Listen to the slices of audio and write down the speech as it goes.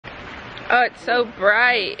Oh, it's so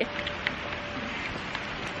bright.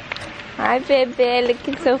 Hi, baby.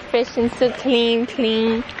 Looking so fresh and so clean.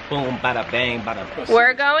 Boom, bada bang, bada pussy.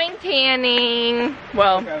 We're going tanning.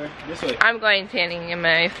 Well, This way. I'm going tanning and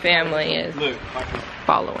my family is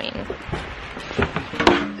following.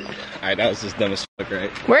 Alright, that was just dumb as fuck, right?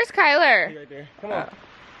 Where's Kyler? Right there. Come on.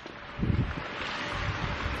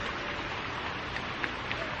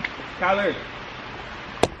 Kyler.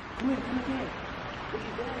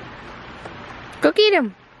 Go get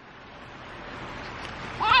him.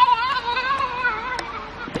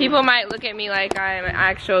 People might look at me like I'm an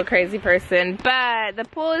actual crazy person, but the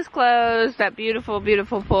pool is closed. That beautiful,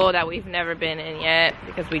 beautiful pool that we've never been in yet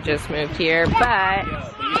because we just moved here. But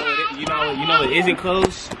Yeah, but you know it isn't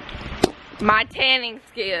closed. my tanning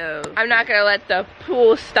skills. I'm not gonna let the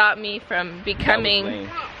pool stop me from becoming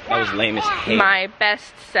That was lame as hell. my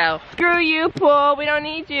best self. Screw you, pool. We don't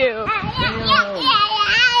need you.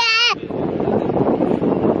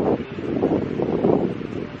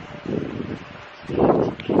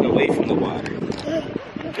 Away from the water.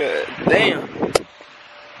 God damn.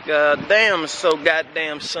 God damn, it's so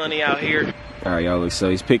goddamn sunny out here. Alright, y'all, look, so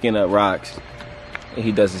he's picking up rocks. And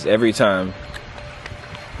he does this every time.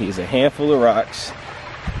 He gets a handful of rocks.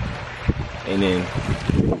 And then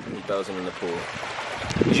he throws them in the pool.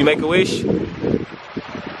 Did you make a wish? Okay.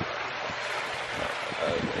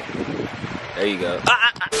 There you go.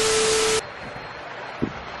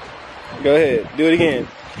 Go ahead, do it again.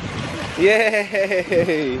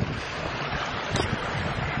 Yay!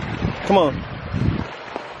 Come on.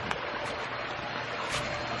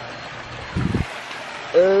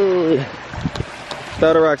 Oh,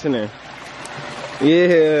 throw the rocks in there.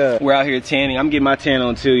 Yeah. We're out here tanning. I'm getting my tan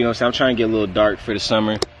on too, you know what I'm saying? I'm trying to get a little dark for the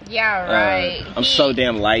summer. Yeah, right. I'm so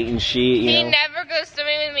damn light and shit, you He know? never goes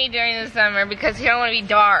swimming with me during the summer because he don't want to be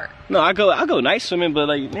dark. No, I go night swimming, but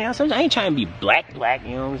like, man, sometimes I ain't trying to be black, you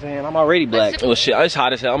know what I'm saying? I'm already black. Oh shit, it's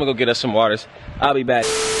hot as hell. I'm gonna go get us some waters. I'll be back.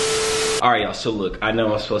 All right, y'all, so look, I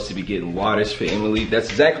know I'm supposed to be getting waters for Emily. That's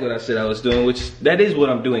exactly what I said I was doing, which that is what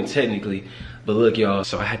I'm doing technically. But look, y'all,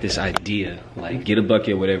 so I had this idea, like get a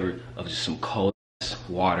bucket or whatever of just some cold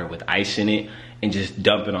water with ice in it and just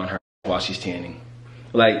dump it on her while she's tanning.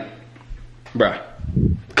 Like, bruh,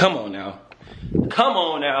 come on now. Come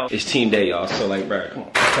on now. It's team day, y'all, so like, bruh, come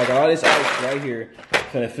on. So I got all this ice right here.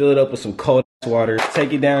 Gonna fill it up with some cold water,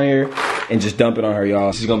 take it down here, and just dump it on her,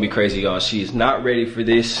 y'all. This is gonna be crazy, y'all. She is not ready for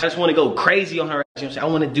this. I just wanna go crazy on her. You know what I'm saying?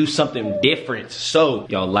 I wanna do something different. So,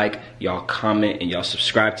 y'all like, y'all comment, and y'all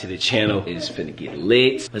subscribe to the channel. It's finna get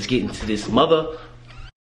lit. Let's get into this mother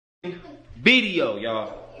video,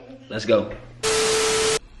 y'all. Let's go.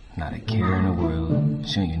 Not a care in the world.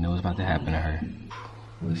 She don't even know what's about to happen to her.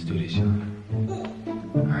 Let's do this, y'all.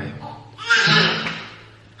 All right.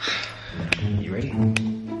 You ready?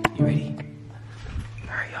 You ready?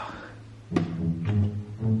 All right, y'all.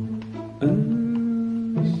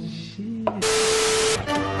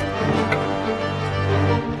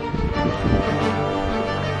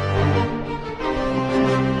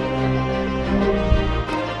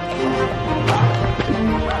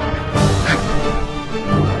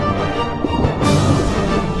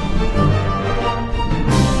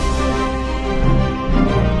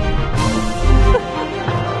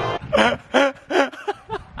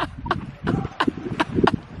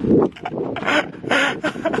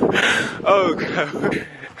 Oh God.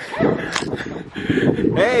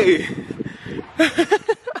 Hey.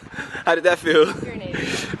 How did that feel? You're an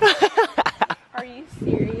idiot. Are you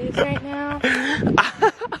serious right now?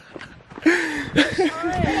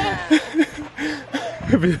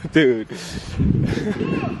 Dude.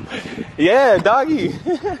 Yeah, doggy.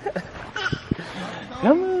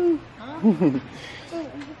 Come on.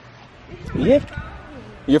 Yeah.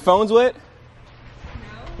 Your phone's wet?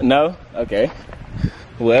 No? Okay.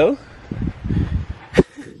 Well.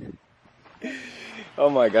 Oh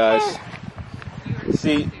my gosh.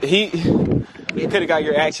 See, he could have got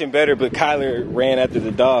your action better, but Kyler ran after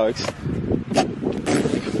the dogs.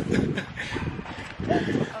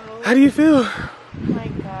 How do you feel? Oh my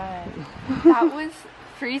God. That was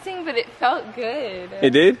freezing, but it felt good.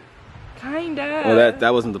 It did? Kinda. Well,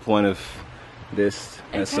 that wasn't the point of this.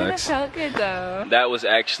 That It kinda sucks. felt good though. That was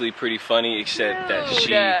actually pretty funny, except that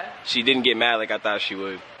she didn't get mad like I thought she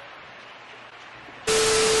would.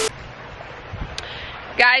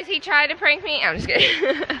 Guys, he tried to prank me. I'm just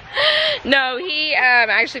kidding. No, he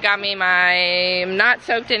actually got me I'm not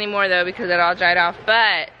soaked anymore though because it all dried off,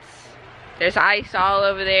 but there's ice all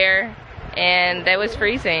over there and that was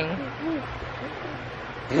freezing.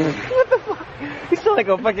 What the fuck? You sound like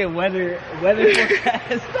a fucking weather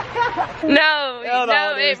forecast. No,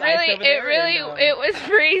 there's ice over there, it was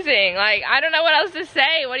freezing. Like, I don't know what else to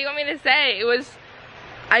say. What do you want me to say? It was,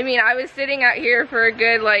 I mean, I was sitting out here for a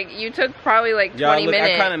good, like, you took probably like 20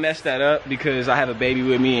 minutes. I kind of messed that up because I have a baby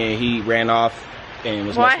with me and he ran off and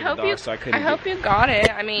was messing with the dog, so I couldn't. I hope you got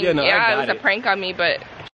it. I mean, it was a prank on me, but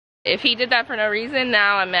if he did that for no reason,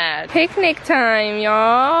 now I'm mad. Picnic time,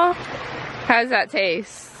 y'all. How's that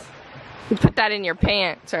taste? You put that in your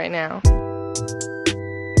pants right now.